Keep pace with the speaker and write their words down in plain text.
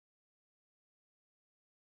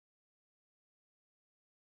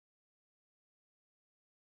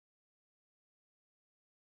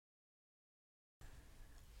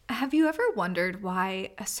Have you ever wondered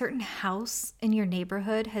why a certain house in your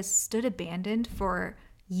neighborhood has stood abandoned for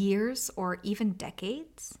years or even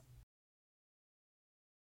decades?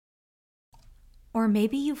 Or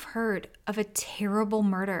maybe you've heard of a terrible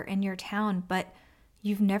murder in your town, but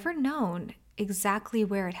you've never known exactly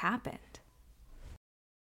where it happened.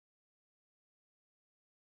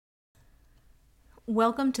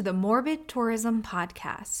 Welcome to the Morbid Tourism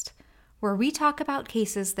Podcast, where we talk about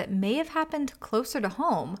cases that may have happened closer to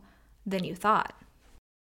home than you thought.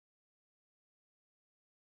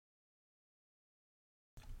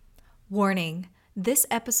 Warning, this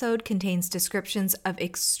episode contains descriptions of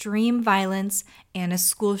extreme violence and a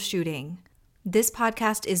school shooting. This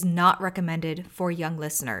podcast is not recommended for young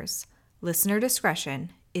listeners. Listener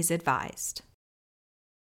discretion is advised.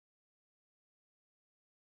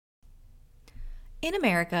 In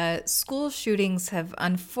America, school shootings have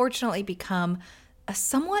unfortunately become a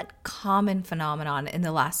somewhat common phenomenon in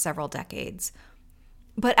the last several decades.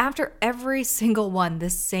 But after every single one, the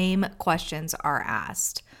same questions are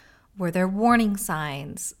asked. Were there warning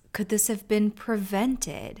signs? Could this have been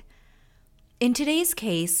prevented? In today's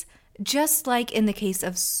case, just like in the case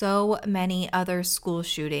of so many other school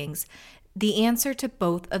shootings, the answer to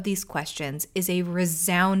both of these questions is a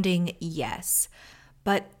resounding yes.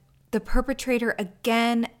 But the perpetrator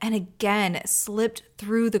again and again slipped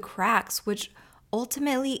through the cracks, which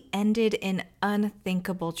ultimately ended in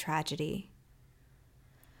unthinkable tragedy.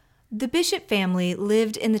 The Bishop family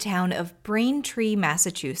lived in the town of Braintree,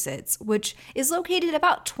 Massachusetts, which is located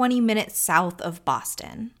about 20 minutes south of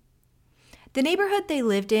Boston. The neighborhood they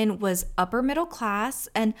lived in was upper middle class,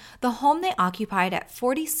 and the home they occupied at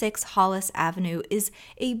 46 Hollis Avenue is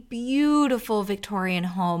a beautiful Victorian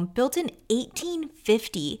home built in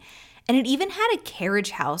 1850, and it even had a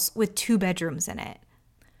carriage house with 2 bedrooms in it.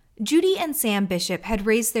 Judy and Sam Bishop had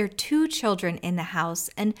raised their 2 children in the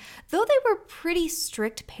house, and though they were pretty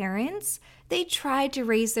strict parents, they tried to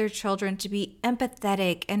raise their children to be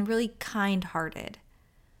empathetic and really kind-hearted.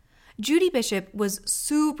 Judy Bishop was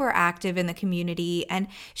super active in the community, and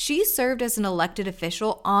she served as an elected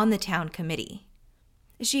official on the town committee.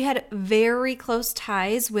 She had very close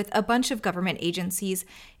ties with a bunch of government agencies,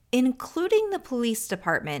 including the police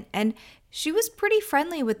department, and she was pretty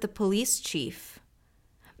friendly with the police chief.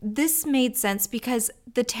 This made sense because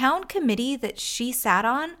the town committee that she sat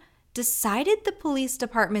on decided the police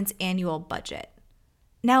department's annual budget.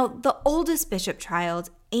 Now, the oldest Bishop child,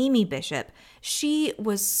 Amy Bishop, she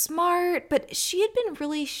was smart, but she had been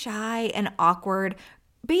really shy and awkward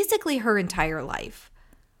basically her entire life.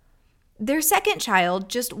 Their second child,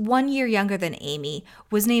 just 1 year younger than Amy,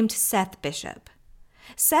 was named Seth Bishop.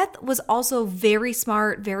 Seth was also very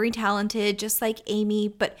smart, very talented, just like Amy,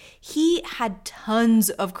 but he had tons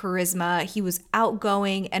of charisma. He was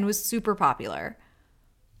outgoing and was super popular.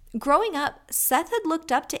 Growing up, Seth had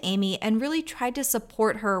looked up to Amy and really tried to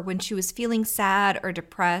support her when she was feeling sad or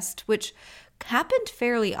depressed, which happened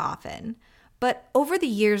fairly often. But over the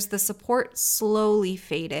years, the support slowly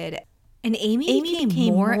faded. And Amy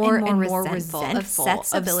became more and more resentful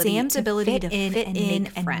of Sam's ability to fit in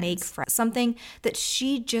and make friends, something that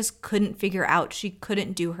she just couldn't figure out, she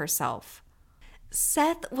couldn't do herself.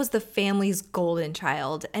 Seth was the family's golden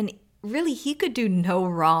child, and really he could do no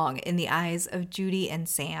wrong in the eyes of Judy and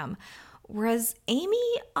Sam, whereas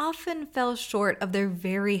Amy often fell short of their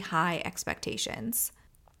very high expectations.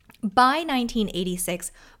 By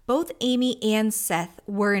 1986, both Amy and Seth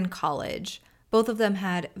were in college. Both of them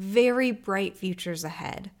had very bright futures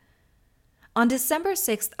ahead. On December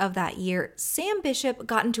 6th of that year, Sam Bishop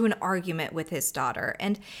got into an argument with his daughter,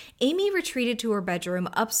 and Amy retreated to her bedroom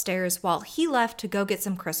upstairs while he left to go get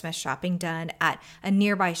some Christmas shopping done at a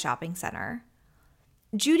nearby shopping center.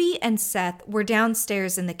 Judy and Seth were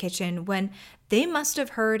downstairs in the kitchen when they must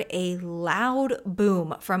have heard a loud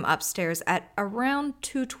boom from upstairs at around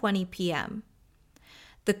 2:20 p.m.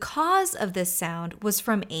 The cause of this sound was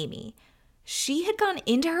from Amy. She had gone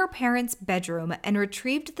into her parents' bedroom and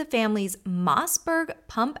retrieved the family's Mossberg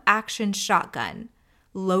pump-action shotgun,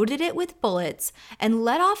 loaded it with bullets, and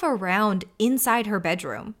let off a round inside her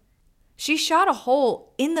bedroom. She shot a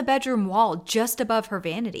hole in the bedroom wall just above her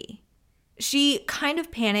vanity. She kind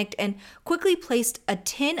of panicked and quickly placed a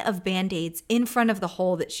tin of Band-Aids in front of the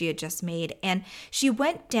hole that she had just made, and she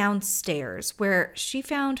went downstairs where she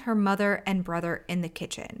found her mother and brother in the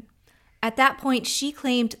kitchen. At that point, she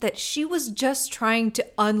claimed that she was just trying to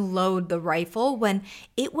unload the rifle when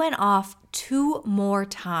it went off 2 more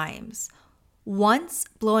times, once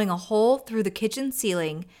blowing a hole through the kitchen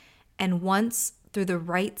ceiling and once through the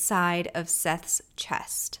right side of Seth's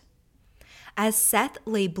chest. As Seth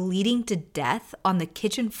lay bleeding to death on the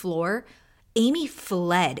kitchen floor, Amy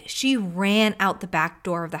fled. She ran out the back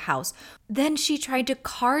door of the house. Then she tried to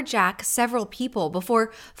carjack several people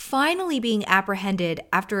before finally being apprehended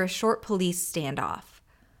after a short police standoff.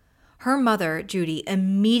 Her mother, Judy,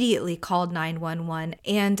 immediately called 911,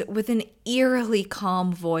 and with an eerily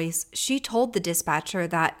calm voice, she told the dispatcher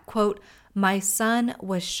that, quote, "My son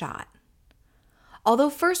was shot." Although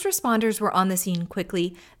first responders were on the scene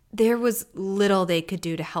quickly, there was little they could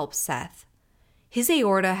do to help Seth. His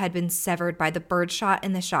aorta had been severed by the birdshot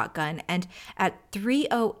in the shotgun, and at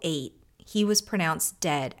 3:08, he was pronounced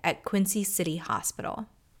dead at Quincy City Hospital.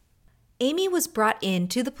 Amy was brought in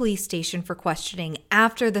to the police station for questioning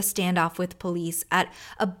after the standoff with police at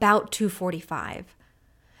about 2:45.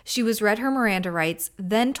 She was read her Miranda rights,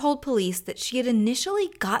 then told police that she had initially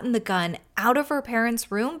gotten the gun out of her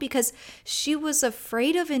parents' room because she was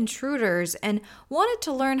afraid of intruders and wanted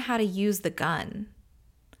to learn how to use the gun.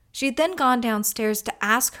 She had then gone downstairs to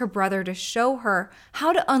ask her brother to show her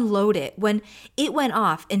how to unload it when it went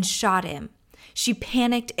off and shot him. She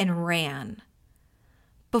panicked and ran.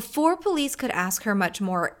 Before police could ask her much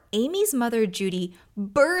more, Amy's mother, Judy,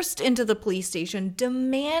 burst into the police station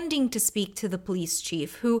demanding to speak to the police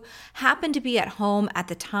chief, who happened to be at home at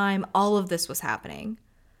the time all of this was happening.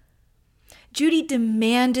 Judy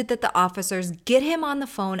demanded that the officers get him on the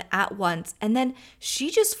phone at once, and then she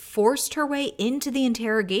just forced her way into the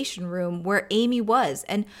interrogation room where Amy was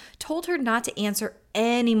and told her not to answer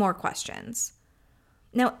any more questions.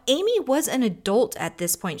 Now, Amy was an adult at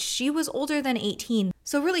this point. She was older than 18.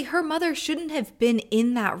 So really, her mother shouldn't have been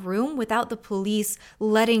in that room without the police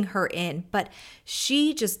letting her in. But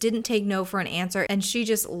she just didn't take no for an answer, and she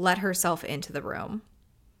just let herself into the room.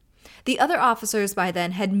 The other officers by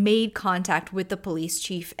then had made contact with the police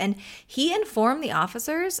chief, and he informed the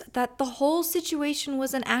officers that the whole situation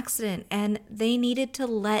was an accident and they needed to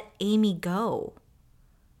let Amy go.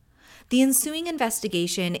 The ensuing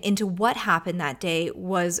investigation into what happened that day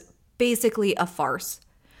was basically a farce.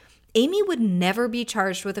 Amy would never be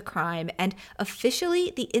charged with a crime, and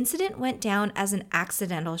officially the incident went down as an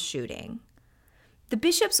accidental shooting. The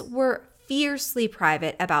Bishops were fiercely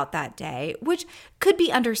private about that day, which could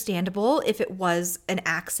be understandable if it was an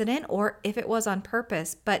accident or if it was on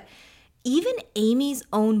purpose, but even Amy's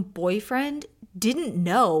own boyfriend didn't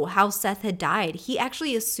know how Seth had died. He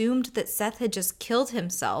actually assumed that Seth had just killed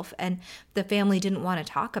himself, and the family didn't want to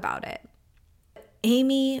talk about it.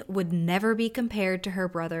 Amy would never be compared to her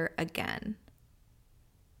brother again.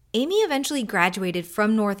 Amy eventually graduated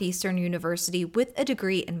from Northeastern University with a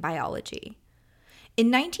degree in biology. In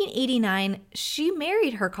 1989, she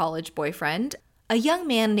married her college boyfriend, a young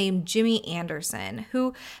man named Jimmy Anderson,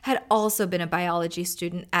 who had also been a biology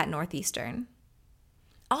student at Northeastern.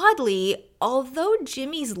 Oddly, although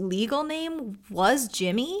Jimmy's legal name was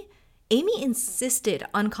Jimmy, Amy insisted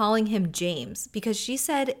on calling him James because she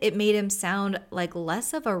said it made him sound like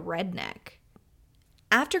less of a redneck.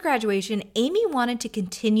 After graduation, Amy wanted to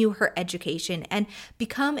continue her education and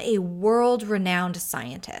become a world-renowned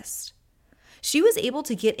scientist. She was able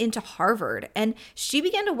to get into Harvard, and she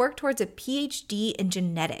began to work towards a PhD in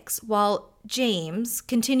genetics, while James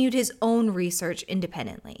continued his own research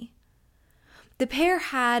independently. The pair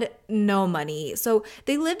had no money, so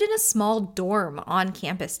they lived in a small dorm on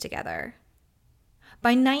campus together.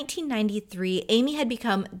 By 1993, Amy had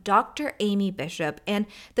become Dr. Amy Bishop, and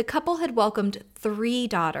the couple had welcomed 3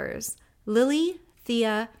 daughters, Lily,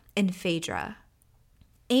 Thea, and Phaedra.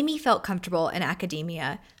 Amy felt comfortable in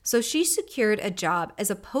academia, so she secured a job as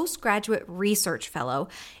a postgraduate research fellow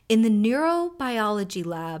in the neurobiology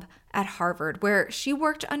lab at Harvard, where she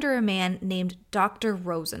worked under a man named Dr.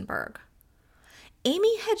 Rosenberg.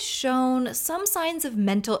 Amy had shown some signs of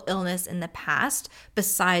mental illness in the past,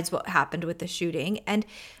 besides what happened with the shooting, and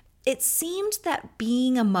it seemed that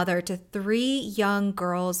being a mother to 3 young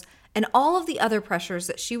girls and all of the other pressures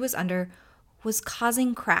that she was under was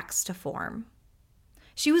causing cracks to form.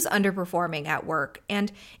 She was underperforming at work,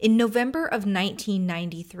 and in November of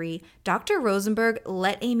 1993, Dr. Rosenberg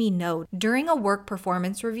let Amy know during a work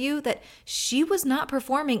performance review that she was not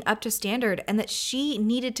performing up to standard and that she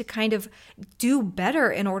needed to kind of do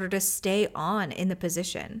better in order to stay on in the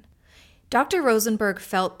position. Dr. Rosenberg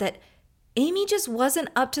felt that Amy just wasn't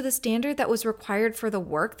up to the standard that was required for the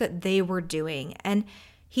work that they were doing, and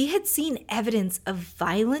he had seen evidence of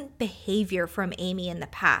violent behavior from Amy in the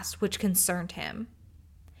past, which concerned him.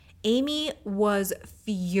 Amy was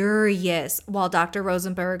furious while Dr.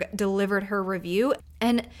 Rosenberg delivered her review,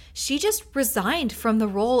 and she just resigned from the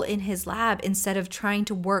role in his lab instead of trying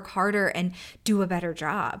to work harder and do a better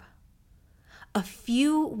job. A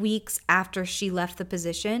few weeks after she left the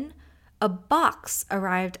position, a box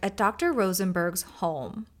arrived at Dr. Rosenberg's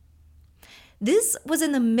home. This was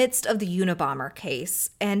in the midst of the Unabomber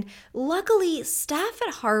case, and luckily, staff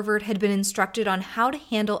at Harvard had been instructed on how to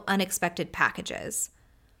handle unexpected packages.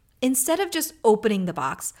 Instead of just opening the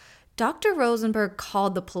box, Dr. Rosenberg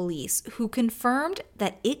called the police, who confirmed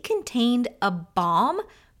that it contained a bomb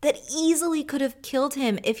that easily could have killed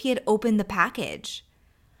him if he had opened the package.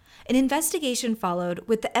 An investigation followed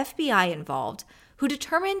with the FBI involved, who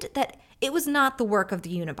determined that it was not the work of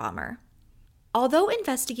the Unabomber. Although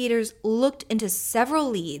investigators looked into several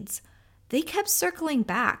leads, they kept circling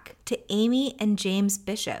back to Amy and James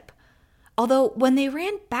Bishop. Although when they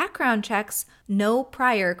ran background checks, no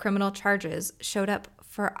prior criminal charges showed up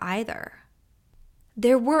for either.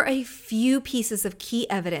 There were a few pieces of key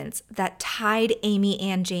evidence that tied Amy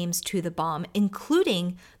and James to the bomb,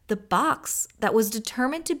 including the box that was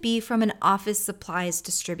determined to be from an office supplies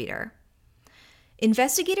distributor.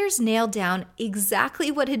 Investigators nailed down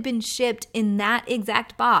exactly what had been shipped in that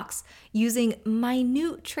exact box using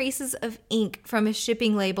minute traces of ink from a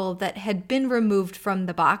shipping label that had been removed from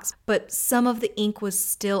the box, but some of the ink was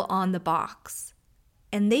still on the box.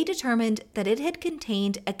 And they determined that it had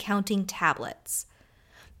contained accounting tablets.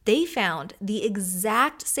 They found the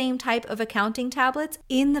exact same type of accounting tablets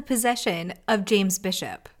in the possession of James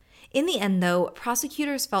Bishop. In the end, though,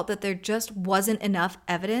 prosecutors felt that there just wasn't enough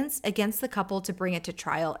evidence against the couple to bring it to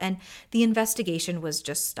trial, and the investigation was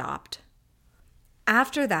just stopped.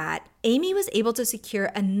 After that, Amy was able to secure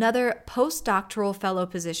another postdoctoral fellow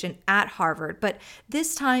position at Harvard, but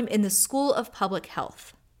this time in the School of Public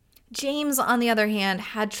Health. James, on the other hand,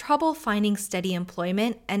 had trouble finding steady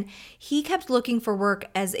employment, and he kept looking for work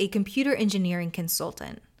as a computer engineering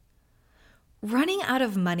consultant. Running out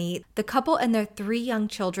of money, the couple and their 3 young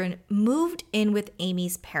children moved in with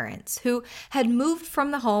Amy's parents, who had moved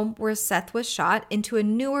from the home where Seth was shot into a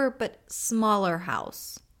newer but smaller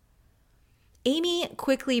house. Amy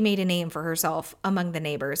quickly made a name for herself among the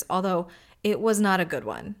neighbors, although it was not a good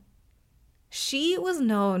one. She was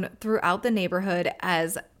known throughout the neighborhood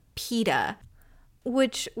as PETA,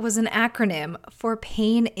 which was an acronym for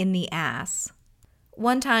pain in the ass.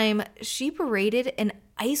 One time, she berated an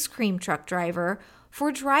ice cream truck driver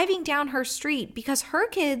for driving down her street because her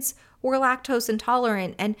kids were lactose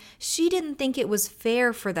intolerant and she didn't think it was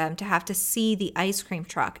fair for them to have to see the ice cream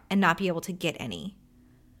truck and not be able to get any.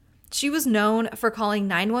 She was known for calling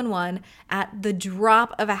 911 at the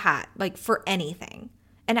drop of a hat, like for anything.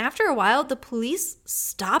 And after a while, the police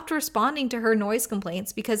stopped responding to her noise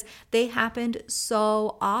complaints because they happened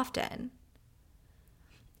so often.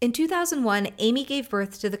 In 2001, Amy gave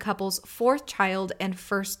birth to the couple's 4th child and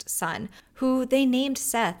first son, who they named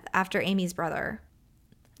Seth after Amy's brother.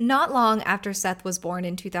 Not long after Seth was born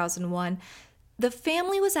in 2001, the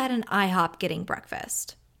family was at an IHOP getting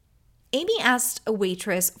breakfast. Amy asked a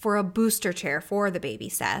waitress for a booster chair for the baby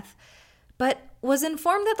Seth, but was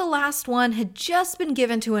informed that the last one had just been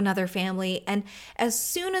given to another family, and as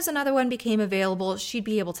soon as another one became available, she'd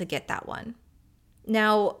be able to get that one.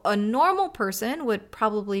 Now, a normal person would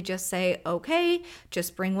probably just say, okay,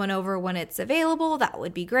 just bring one over when it's available, that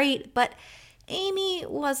would be great, but Amy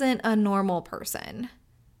wasn't a normal person.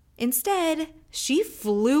 Instead, she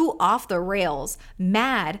flew off the rails,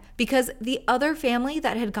 mad because the other family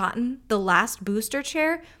that had gotten the last booster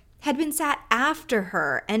chair had been sat after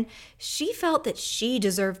her, and she felt that she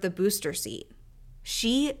deserved the booster seat.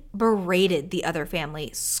 She berated the other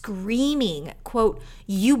family, screaming, quote,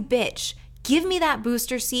 "You bitch, give me that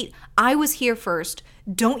booster seat. I was here first.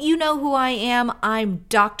 Don't you know who I am? I'm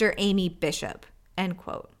Dr. Amy Bishop," end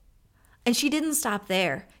quote. And she didn't stop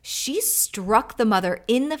there. She struck the mother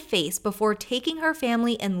in the face before taking her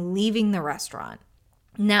family and leaving the restaurant.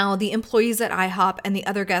 Now, the employees at IHOP and the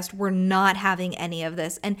other guests were not having any of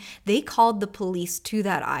this, and they called the police to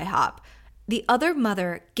that IHOP. The other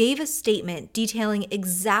mother gave a statement detailing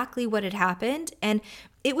exactly what had happened, and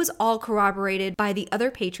it was all corroborated by the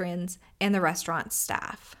other patrons and the restaurant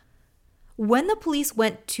staff. When the police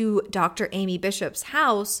went to Dr. Amy Bishop's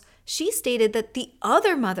house, she stated that the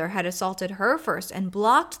other mother had assaulted her first and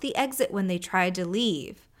blocked the exit when they tried to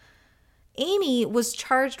leave. Amy was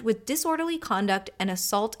charged with disorderly conduct and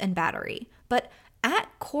assault and battery, but at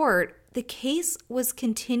court, the case was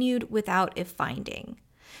continued without a finding.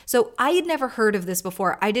 So I had never heard of this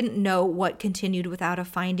before. I didn't know what continued without a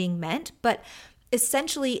finding meant, but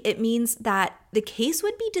essentially it means that the case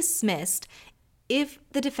would be dismissed if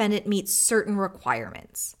the defendant meets certain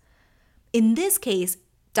requirements. In this case,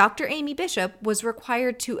 Dr. Amy Bishop was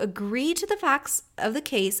required to agree to the facts of the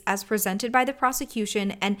case as presented by the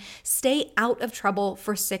prosecution and stay out of trouble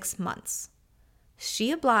for 6 months. She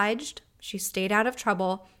obliged, she stayed out of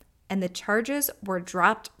trouble, and the charges were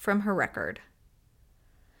dropped from her record.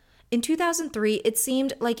 In 2003, it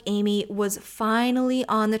seemed like Amy was finally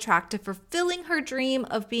on the track to fulfilling her dream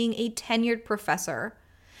of being a tenured professor.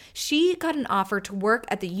 She got an offer to work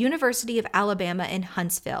at the University of Alabama in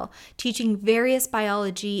Huntsville, teaching various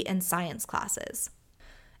biology and science classes.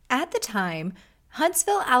 At the time,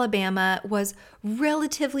 Huntsville, Alabama was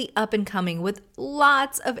relatively up and coming with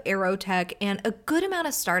lots of aerotech and a good amount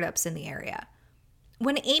of startups in the area.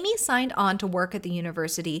 When Amy signed on to work at the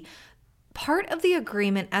university, part of the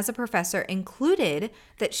agreement as a professor included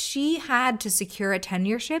that she had to secure a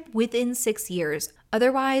tenureship within 6 years.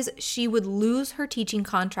 Otherwise, she would lose her teaching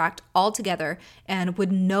contract altogether and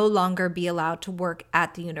would no longer be allowed to work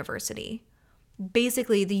at the university.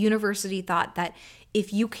 Basically, the university thought that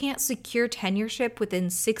if you can't secure tenureship within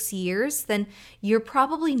 6 years, then you're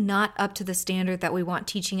probably not up to the standard that we want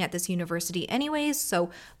teaching at this university anyways, so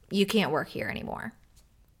you can't work here anymore.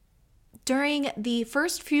 During the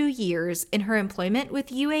first few years in her employment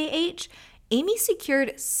with UAH, Amy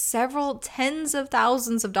secured several tens of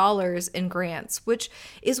thousands of dollars in grants, which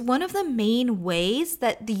is one of the main ways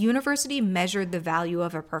that the university measured the value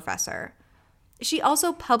of a professor. She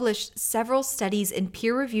also published several studies in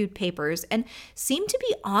peer-reviewed papers and seemed to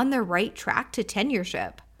be on the right track to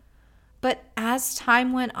tenureship. But as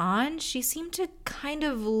time went on, she seemed to kind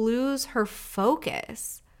of lose her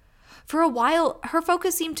focus. For a while, her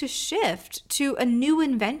focus seemed to shift to a new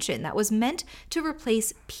invention that was meant to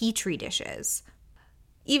replace Petri dishes.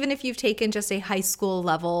 Even if you've taken just a high school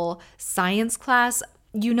level science class,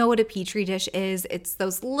 you know what a Petri dish is. It's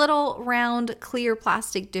those little round clear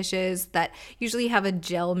plastic dishes that usually have a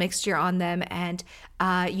gel mixture on them, and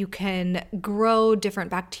you can grow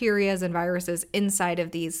different bacteria and viruses inside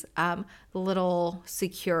of these little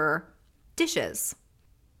secure dishes.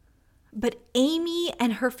 But Amy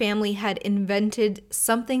and her family had invented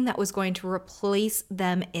something that was going to replace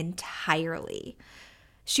them entirely.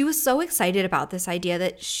 She was so excited about this idea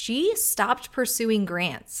that she stopped pursuing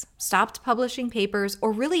grants, stopped publishing papers,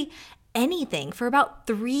 or really anything for about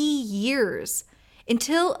 3 years,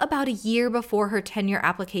 until about a year before her tenure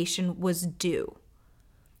application was due.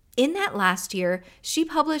 In that last year, she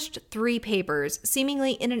published 3 papers,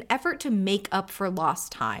 seemingly in an effort to make up for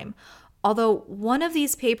lost time. Although one of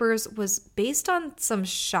these papers was based on some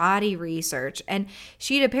shoddy research, and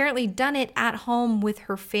she'd apparently done it at home with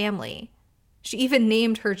her family. She even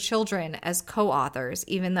named her children as co-authors,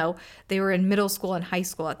 even though they were in middle school and high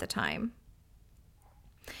school at the time.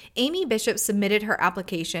 Amy Bishop submitted her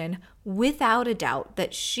application without a doubt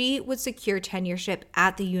that she would secure tenureship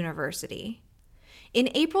at the university.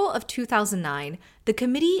 In April of 2009, the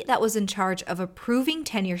committee that was in charge of approving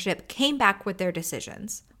tenureship came back with their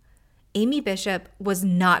decisions. Amy Bishop was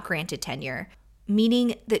not granted tenure,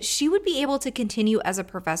 meaning that she would be able to continue as a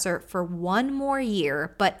professor for 1 more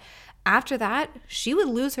year, but after that, she would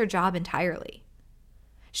lose her job entirely.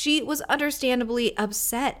 She was understandably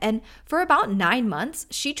upset, and for about 9 months,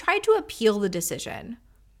 she tried to appeal the decision.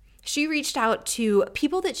 She reached out to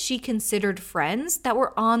people that she considered friends that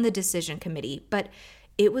were on the decision committee, but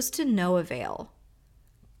it was to no avail.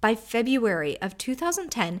 By February of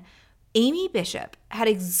 2010, Amy Bishop had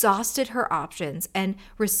exhausted her options and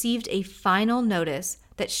received a final notice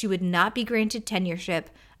that she would not be granted tenureship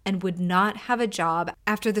and would not have a job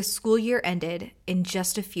after the school year ended in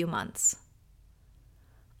just a few months.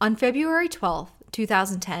 On February 12,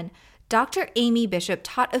 2010, Dr. Amy Bishop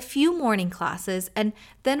taught a few morning classes and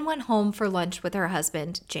then went home for lunch with her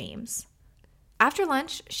husband, James. After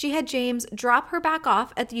lunch, she had James drop her back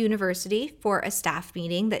off at the university for a staff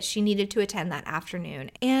meeting that she needed to attend that afternoon.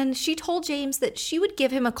 And she told James that she would give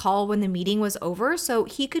him a call when the meeting was over so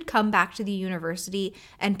he could come back to the university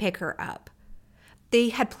and pick her up. They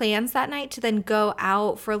had plans that night to then go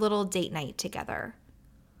out for a little date night together.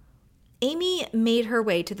 Amy made her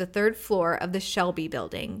way to the 3rd floor of the Shelby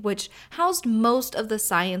building, which housed most of the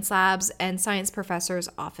science labs and science professors'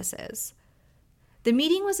 offices. The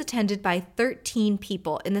meeting was attended by 13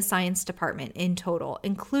 people in the science department in total,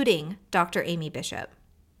 including Dr. Amy Bishop.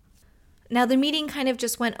 Now, the meeting kind of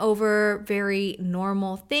just went over very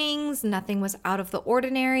normal things. Nothing was out of the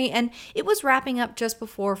ordinary, and it was wrapping up just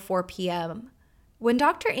before 4 p.m. when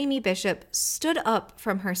Dr. Amy Bishop stood up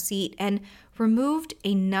from her seat and removed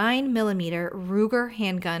a 9mm Ruger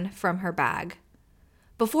handgun from her bag.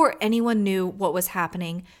 Before anyone knew what was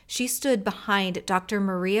happening, she stood behind Dr.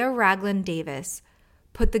 Maria Ragland Davis,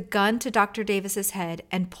 put the gun to Dr. Davis's head,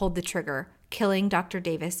 and pulled the trigger, killing Dr.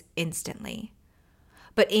 Davis instantly.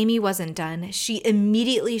 But Amy wasn't done. She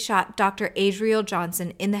immediately shot Dr. Adriel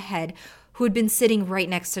Johnson in the head, who had been sitting right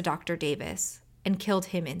next to Dr. Davis, and killed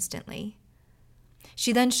him instantly.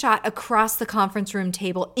 She then shot across the conference room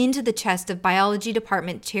table into the chest of biology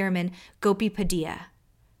department chairman Gopi Padilla.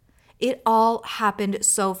 It all happened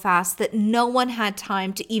so fast that no one had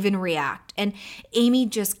time to even react, and Amy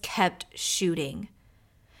just kept shooting.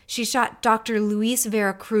 She shot Dr. Luis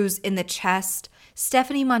Vera Cruz in the chest,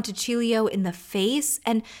 Stephanie Montecillo in the face,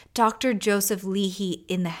 and Dr. Joseph Leahy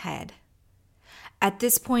in the head. At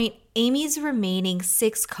this point, Amy's remaining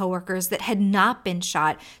 6 coworkers that had not been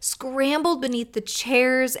shot scrambled beneath the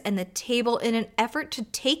chairs and the table in an effort to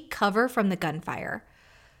take cover from the gunfire.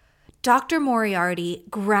 Dr. Moriarty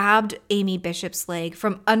grabbed Amy Bishop's leg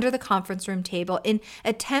from under the conference room table in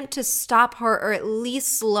attempt to stop her or at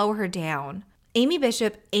least slow her down. Amy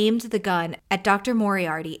Bishop aimed the gun at Dr.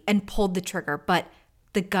 Moriarty and pulled the trigger, but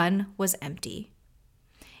the gun was empty.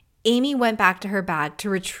 Amy went back to her bag to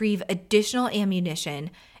retrieve additional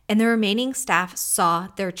ammunition, and the remaining staff saw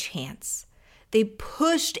their chance. They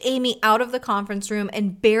pushed Amy out of the conference room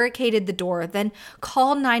and barricaded the door, then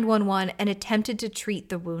called 911 and attempted to treat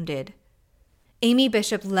the wounded. Amy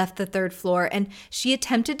Bishop left the 3rd floor, and she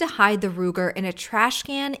attempted to hide the Ruger in a trash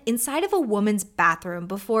can inside of a woman's bathroom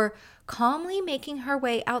before calmly making her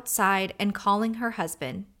way outside and calling her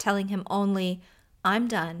husband, telling him only, "I'm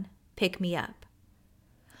done, pick me up."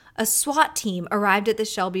 A SWAT team arrived at the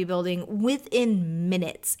Shelby building within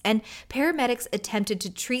minutes, and paramedics attempted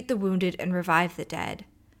to treat the wounded and revive the dead.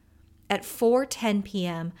 At 4:10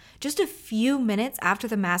 p.m., just a few minutes after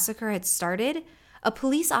the massacre had started, a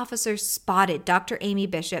police officer spotted Dr. Amy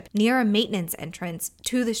Bishop near a maintenance entrance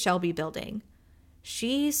to the Shelby building.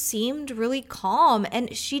 She seemed really calm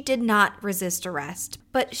and she did not resist arrest,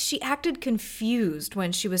 but she acted confused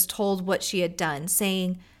when she was told what she had done,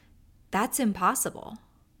 saying, "That's impossible."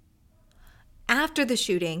 After the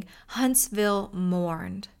shooting, Huntsville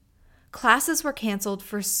mourned. Classes were canceled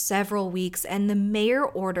for several weeks, and the mayor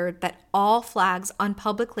ordered that all flags on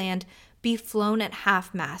public land be flown at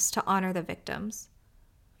half-mast to honor the victims.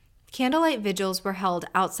 Candlelight vigils were held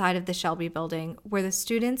outside of the Shelby building, where the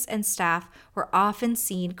students and staff were often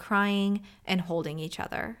seen crying and holding each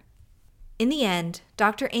other. In the end,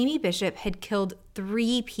 Dr. Amy Bishop had killed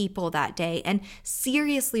 3 people that day and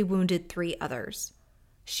seriously wounded 3 others.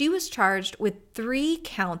 She was charged with 3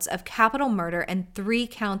 counts of capital murder and 3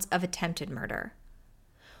 counts of attempted murder.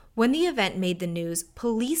 When the event made the news,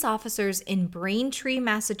 police officers in Braintree,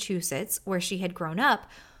 Massachusetts, where she had grown up,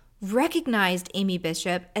 recognized Amy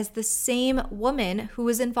Bishop as the same woman who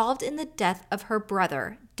was involved in the death of her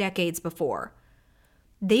brother decades before.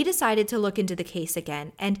 They decided to look into the case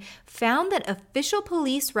again and found that official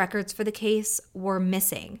police records for the case were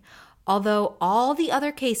missing, although all the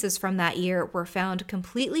other cases from that year were found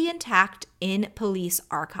completely intact in police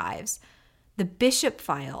archives. The Bishop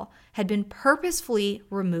file had been purposefully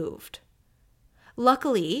removed.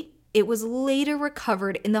 Luckily, it was later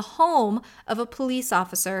recovered in the home of a police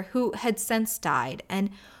officer who had since died, and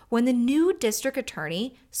when the new district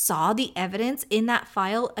attorney saw the evidence in that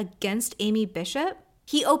file against Amy Bishop,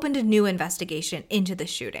 he opened a new investigation into the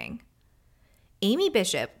shooting. Amy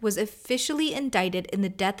Bishop was officially indicted in the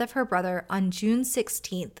death of her brother on June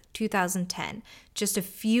 16, 2010, just a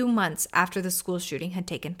few months after the school shooting had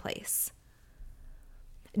taken place.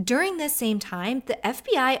 During this same time, the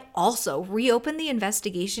FBI also reopened the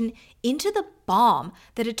investigation into the bomb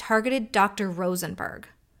that had targeted Dr. Rosenberg.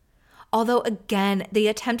 Although, again, they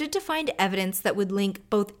attempted to find evidence that would link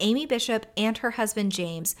both Amy Bishop and her husband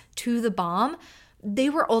James to the bomb,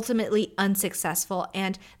 they were ultimately unsuccessful,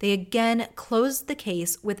 and they again closed the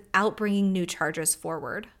case without bringing new charges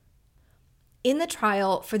forward. In the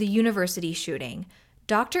trial for the university shooting,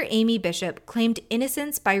 Dr. Amy Bishop claimed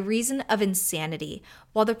innocence by reason of insanity,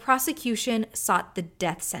 while the prosecution sought the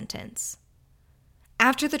death sentence.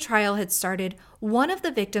 After the trial had started, one of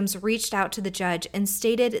the victims reached out to the judge and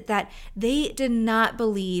stated that they did not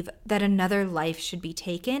believe that another life should be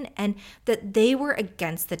taken and that they were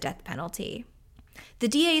against the death penalty. The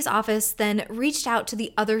DA's office then reached out to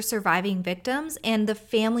the other surviving victims and the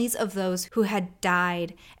families of those who had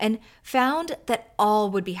died and found that all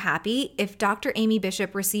would be happy if Dr. Amy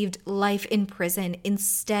Bishop received life in prison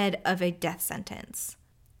instead of a death sentence.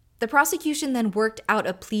 The prosecution then worked out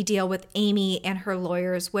a plea deal with Amy and her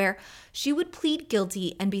lawyers where she would plead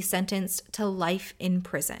guilty and be sentenced to life in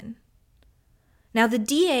prison. Now, the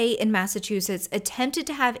DA in Massachusetts attempted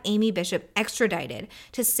to have Amy Bishop extradited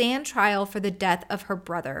to stand trial for the death of her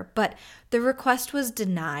brother, but the request was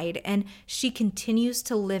denied, and she continues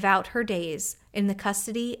to live out her days in the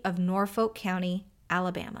custody of Norfolk County,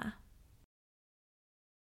 Alabama.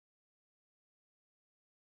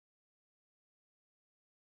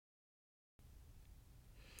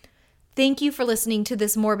 Thank you for listening to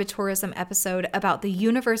this Morbid Tourism episode about the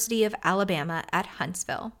University of Alabama at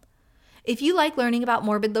Huntsville. If you like learning about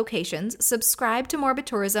morbid locations, subscribe to Morbid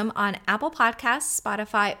Tourism on Apple Podcasts,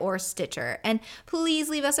 Spotify, or Stitcher. And please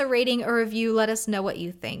leave us a rating or review. Let us know what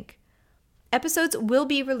you think. Episodes will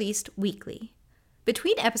be released weekly.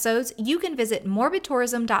 Between episodes, you can visit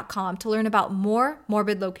morbidtourism.com to learn about more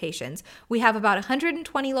morbid locations. We have about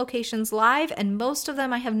 120 locations live, and most of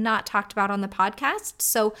them I have not talked about on the podcast,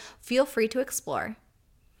 so feel free to explore.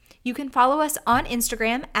 You can follow us on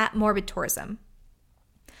Instagram at Morbid Tourism.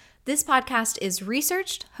 This podcast is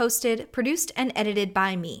researched, hosted, produced, and edited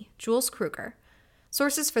by me, Jules Kruger.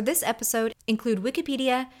 Sources for this episode include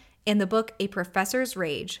Wikipedia and the book A Professor's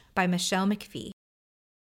Rage by Michelle McPhee.